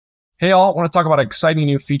Hey all, I want to talk about an exciting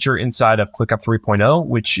new feature inside of ClickUp 3.0,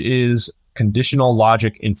 which is Conditional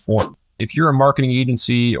Logic in Form. If you're a marketing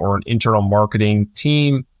agency or an internal marketing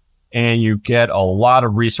team and you get a lot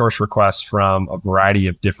of resource requests from a variety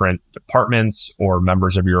of different departments or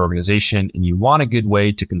members of your organization, and you want a good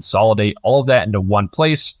way to consolidate all of that into one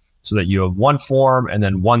place so that you have one form and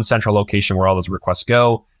then one central location where all those requests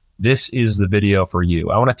go, this is the video for you.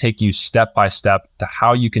 I want to take you step by step to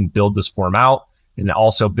how you can build this form out and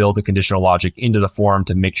also build the conditional logic into the form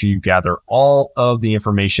to make sure you gather all of the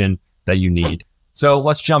information that you need. So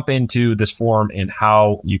let's jump into this form and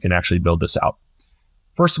how you can actually build this out.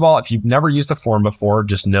 First of all, if you've never used a form before,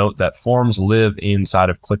 just note that forms live inside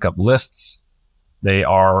of ClickUp lists. They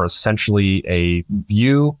are essentially a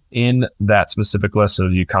view in that specific list. So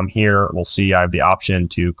you come here, we'll see I have the option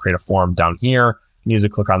to create a form down here. You can easily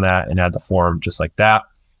click on that and add the form just like that.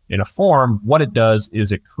 In a form, what it does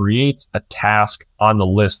is it creates a task on the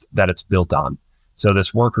list that it's built on. So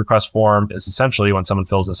this work request form is essentially when someone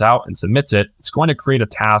fills this out and submits it, it's going to create a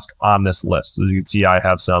task on this list. So as you can see, I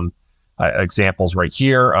have some examples right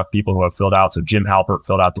here of people who have filled out. So Jim Halpert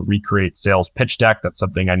filled out the recreate sales pitch deck. That's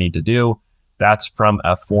something I need to do. That's from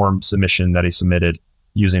a form submission that he submitted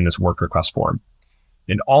using this work request form.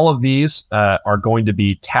 And all of these are going to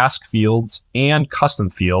be task fields and custom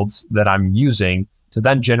fields that I'm using to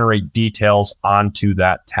then generate details onto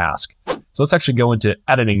that task. So let's actually go into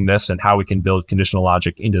editing this and how we can build conditional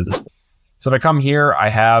logic into this. So if I come here, I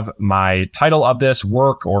have my title of this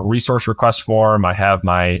work or resource request form. I have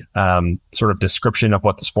my sort of description of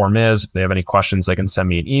what this form is. If they have any questions, they can send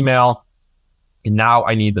me an email. And now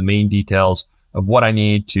I need the main details of what I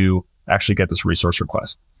need to actually get this resource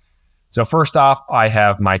request. So first off, I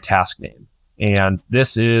have my task name. And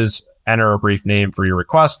this is enter a brief name for your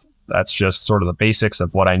request. That's just sort of the basics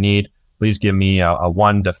of what I need. Please give me a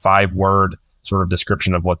 1 to 5 word sort of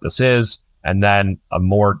description of what this is, and then a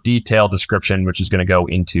more detailed description, which is going to go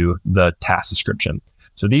into the task description.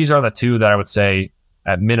 So these are the two that I would say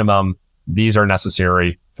at minimum, these are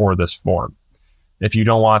necessary for this form. If you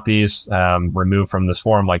don't want these removed from this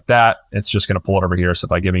form like that, it's just going to pull it over here. So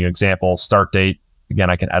if I give you an example, start date, again,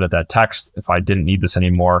 I can edit that text. If I didn't need this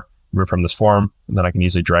anymore, remove from this form, and then I can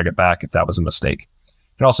easily drag it back if that was a mistake.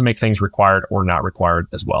 You can also make things required or not required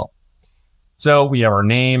as well. So we have our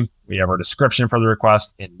name, we have our description for the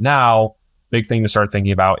request, and now big thing to start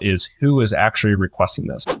thinking about is who is actually requesting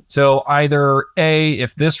this. So either A,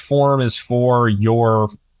 if this form is for your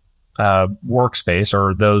workspace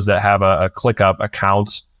or those that have a ClickUp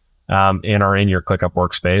account and are in your ClickUp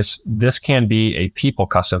workspace, this can be a people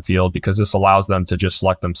custom field because this allows them to just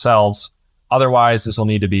select themselves. Otherwise, this will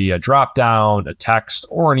need to be a drop down, a text,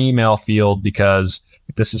 or an email field because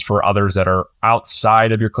this is for others that are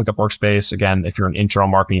outside of your ClickUp workspace. Again, if you're an internal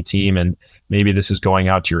marketing team and maybe this is going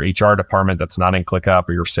out to your HR department that's not in ClickUp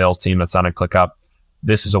or your sales team that's not in ClickUp,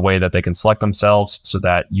 this is a way that they can select themselves so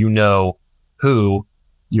that you know who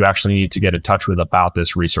you actually need to get in touch with about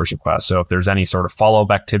this resource request. So if there's any sort of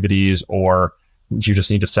follow-up activities or you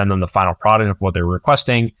just need to send them the final product of what they're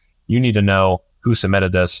requesting, you need to know who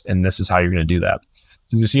submitted this, and this is how you're going to do that.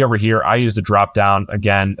 So as you see over here, I use the drop-down.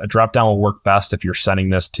 Again, a drop-down will work best if you're sending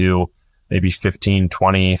this to maybe 15,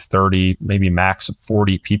 20, 30, maybe max of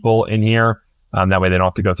 40 people in here. That way they don't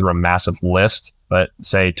have to go through a massive list. But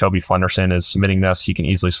say Toby Flenderson is submitting this, he can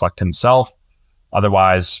easily select himself.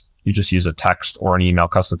 Otherwise, you just use a text or an email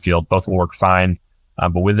custom field. Both will work fine.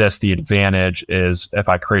 But with this, the advantage is if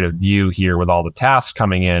I create a view here with all the tasks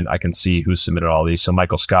coming in, I can see who submitted all these. So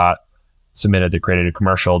Michael Scott submitted the created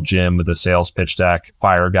commercial, Jim with the sales pitch deck,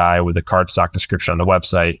 Fire Guy with the cardstock description on the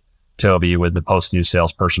website, Toby with the post new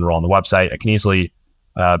salesperson role on the website. I can easily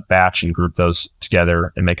batch and group those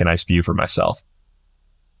together and make a nice view for myself.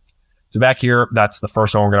 So back here, that's the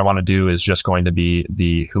first one we're going to want to do is just going to be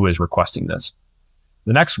the who is requesting this.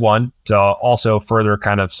 The next one to also further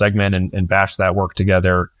kind of segment and batch that work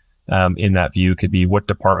together in that view could be what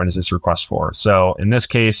department is this request for? So in this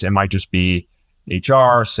case, it might just be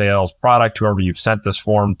HR, sales, product, whoever you've sent this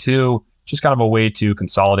form to, just kind of a way to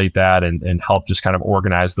consolidate that and help just kind of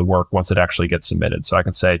organize the work once it actually gets submitted. So I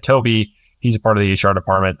can say, Toby, he's a part of the HR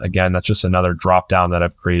department. Again, that's just another drop down that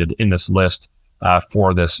I've created in this list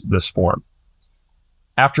for this form.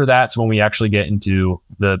 After that's when we actually get into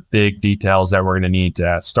the big details that we're going to need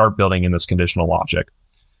to start building in this conditional logic.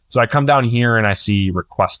 So I come down here and I see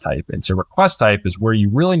request type. And so request type is where you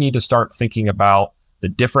really need to start thinking about the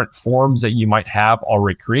different forms that you might have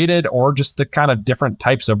already created or just the kind of different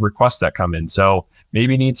types of requests that come in. So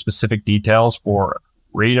maybe you need specific details for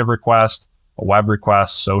a creative request, a web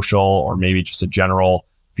request, social, or maybe just a general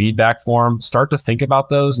feedback form. Start to think about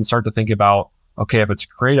those and start to think about okay, if it's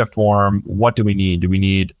creative form, what do we need? Do we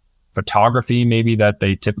need photography maybe that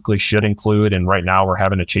they typically should include? And right now we're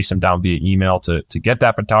having to chase them down via email to get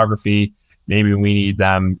that photography. Maybe we need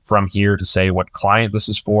them from here to say what client this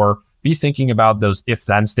is for. Be thinking about those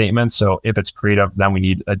if-then statements. So if it's creative, then we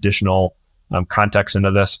need additional context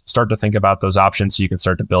into this. Start to think about those options so you can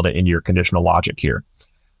start to build it into your conditional logic here.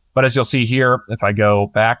 But as you'll see here, if I go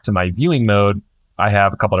back to my viewing mode, I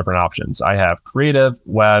have a couple different options. I have creative,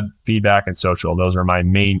 web, feedback, and social. Those are my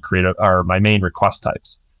main creative or my main request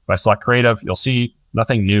types. If I select creative, you'll see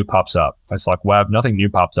nothing new pops up. If I select web, nothing new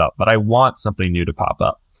pops up, but I want something new to pop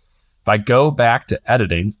up. If I go back to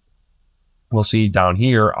editing, we'll see down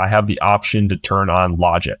here, I have the option to turn on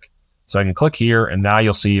logic. So I can click here and now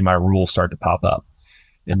you'll see my rules start to pop up.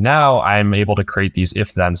 And now I'm able to create these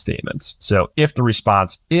if-then statements. So if the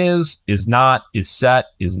response is not, is set,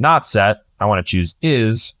 is not set, I want to choose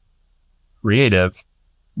is creative,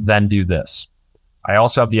 then do this. I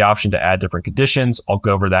also have the option to add different conditions. I'll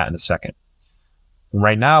go over that in a second.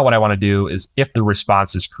 Right now, what I want to do is if the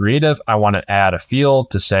response is creative, I want to add a field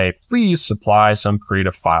to say, please supply some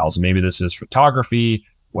creative files. Maybe this is photography,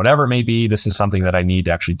 whatever it may be. This is something that I need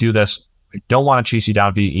to actually do this. I don't want to chase you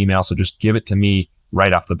down via email, so just give it to me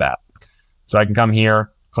right off the bat. So I can come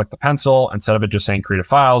here, click the pencil. Instead of it just saying creative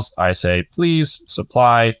files, I say, please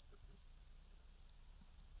supply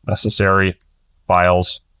necessary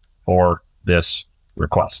files for this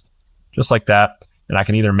request. Just like that. And I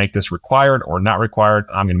can either make this required or not required.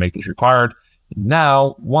 I'm going to make this required.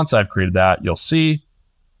 Now, once I've created that, you'll see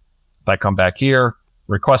if I come back here,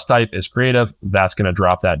 request type is creative. That's going to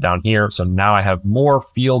drop that down here. So now I have more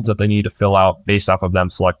fields that they need to fill out based off of them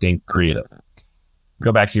selecting creative.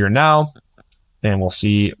 Go back here now, and we'll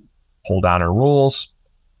see, hold down our rules.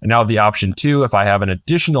 And now the option 2, if I have an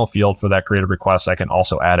additional field for that creative request, I can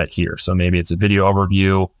also add it here. So maybe it's a video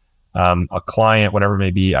overview, a client, whatever it may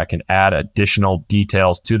be. I can add additional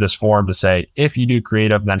details to this form to say, if you do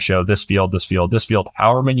creative, then show this field, this field, this field,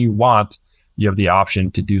 however many you want. You have the option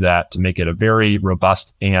to do that to make it a very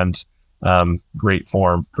robust and great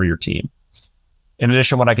form for your team. In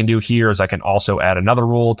addition, what I can do here is I can also add another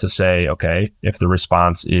rule to say, okay, if the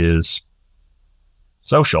response is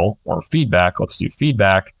social or feedback, let's do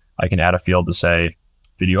feedback. I can add a field to say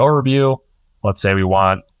video overview. Let's say we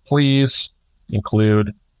want, please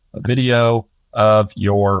include a video of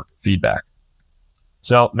your feedback.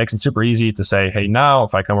 So it makes it super easy to say, hey, now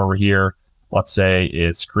if I come over here, let's say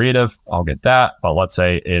it's creative, I'll get that. But let's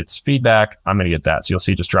say it's feedback, I'm going to get that. So you'll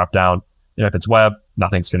see just drop down. And if it's web,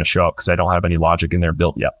 nothing's going to show up because I don't have any logic in there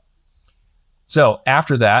built yet. So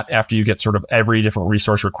after that, after you get sort of every different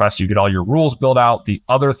resource request, you get all your rules built out. The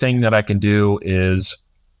other thing that I can do is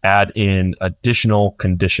add in additional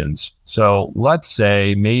conditions. So let's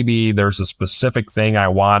say maybe there's a specific thing I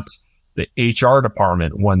want the HR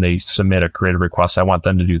department when they submit a creative request. I want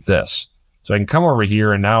them to do this. So I can come over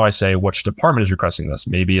here and now I say which department is requesting this.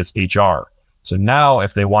 Maybe it's HR. So now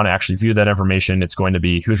if they want to actually view that information, it's going to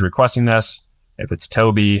be who's requesting this. If it's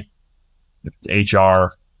Toby, if it's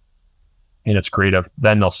HR, and it's creative,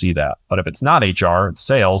 then they'll see that. But if it's not HR, it's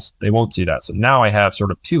sales, they won't see that. So now I have sort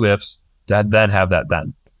of 2 ifs to then have that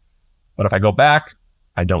then. But if I go back,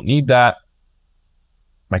 I don't need that.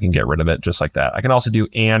 I can get rid of it just like that. I can also do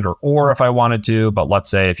and or if I wanted to, but let's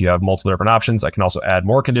say if you have multiple different options, I can also add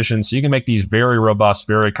more conditions. So you can make these very robust,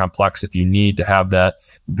 very complex if you need to have that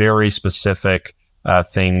very specific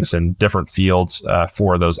things and different fields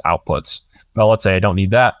for those outputs. But let's say I don't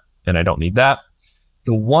need that and I don't need that.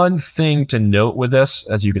 The one thing to note with this,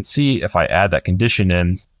 as you can see, if I add that condition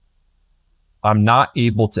in, I'm not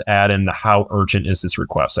able to add in the how urgent is this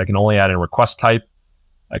request. I can only add in request type.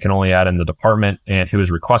 I can only add in the department and who is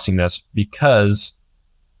requesting this because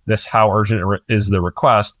this how urgent is the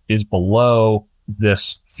request is below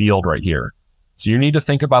this field right here. So you need to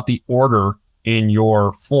think about the order in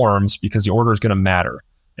your forms because the order is going to matter.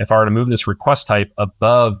 If I were to move this request type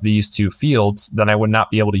above these 2 fields, then I would not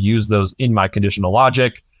be able to use those in my conditional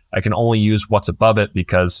logic. I can only use what's above it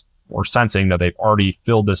because we're sensing that they've already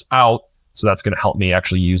filled this out. So that's going to help me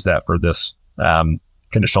actually use that for this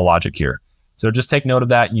conditional logic here. So just take note of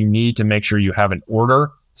that. You need to make sure you have an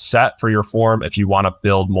order set for your form if you want to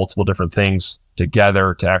build multiple different things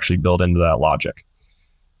together to actually build into that logic.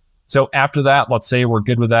 So after that, let's say we're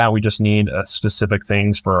good with that. We just need specific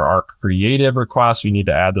things for our creative requests. We need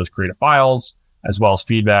to add those creative files as well as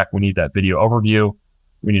feedback. We need that video overview.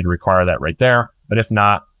 We need to require that right there. But if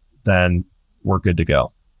not, then we're good to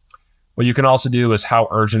go. What you can also do is how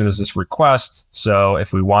urgent is this request? So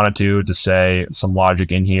if we wanted to say some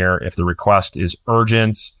logic in here, if the request is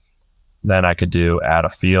urgent, then I could do add a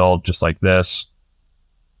field just like this.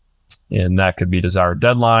 And that could be desired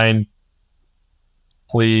deadline.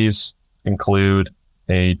 Please include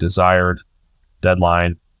a desired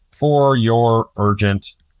deadline for your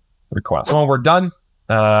urgent request. So when we're done,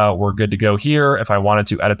 we're good to go here. If I wanted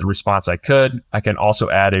to edit the response, I could. I can also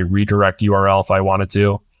add a redirect URL if I wanted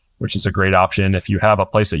to, which is a great option if you have a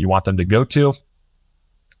place that you want them to go to.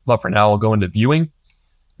 But for now, we'll go into viewing.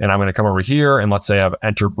 And I'm going to come over here and let's say I have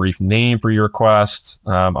enter brief name for your request.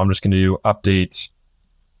 I'm just going to do update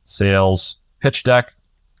sales pitch deck.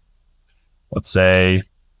 Let's say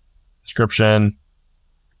description.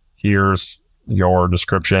 Here's your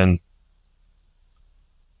description.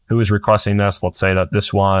 Who is requesting this? Let's say that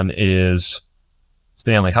this one is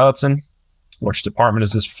Stanley Hudson. Which department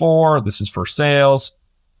is this for? This is for sales.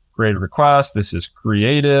 Create a request. This is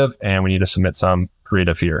creative. And we need to submit some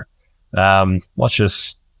creative here. Let's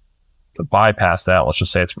just, to bypass that, let's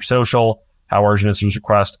just say it's for social. How urgent is this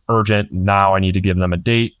request? Urgent. Now I need to give them a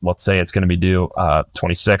date. Let's say it's going to be due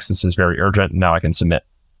 26. This is very urgent. Now I can submit.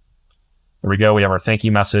 There we go. We have our thank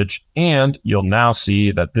you message. And you'll now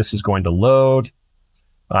see that this is going to load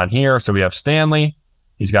on here. So we have Stanley.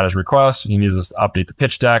 He's got his request. He needs us to update the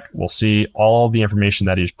pitch deck. We'll see all the information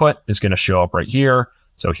that he's put is going to show up right here.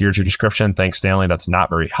 So here's your description. Thanks, Stanley. That's not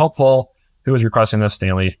very helpful. Who is requesting this?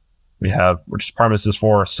 Stanley. We have which department is this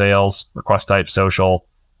for? Sales, request type, social.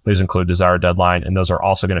 Please include desired deadline. And those are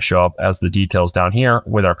also going to show up as the details down here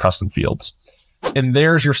with our custom fields. And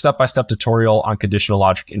there's your step-by-step tutorial on conditional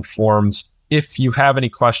logic in forms. If you have any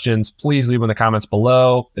questions, please leave them in the comments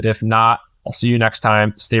below. But if not, I'll see you next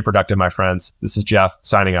time. Stay productive, my friends. This is Jeff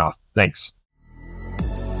signing off. Thanks.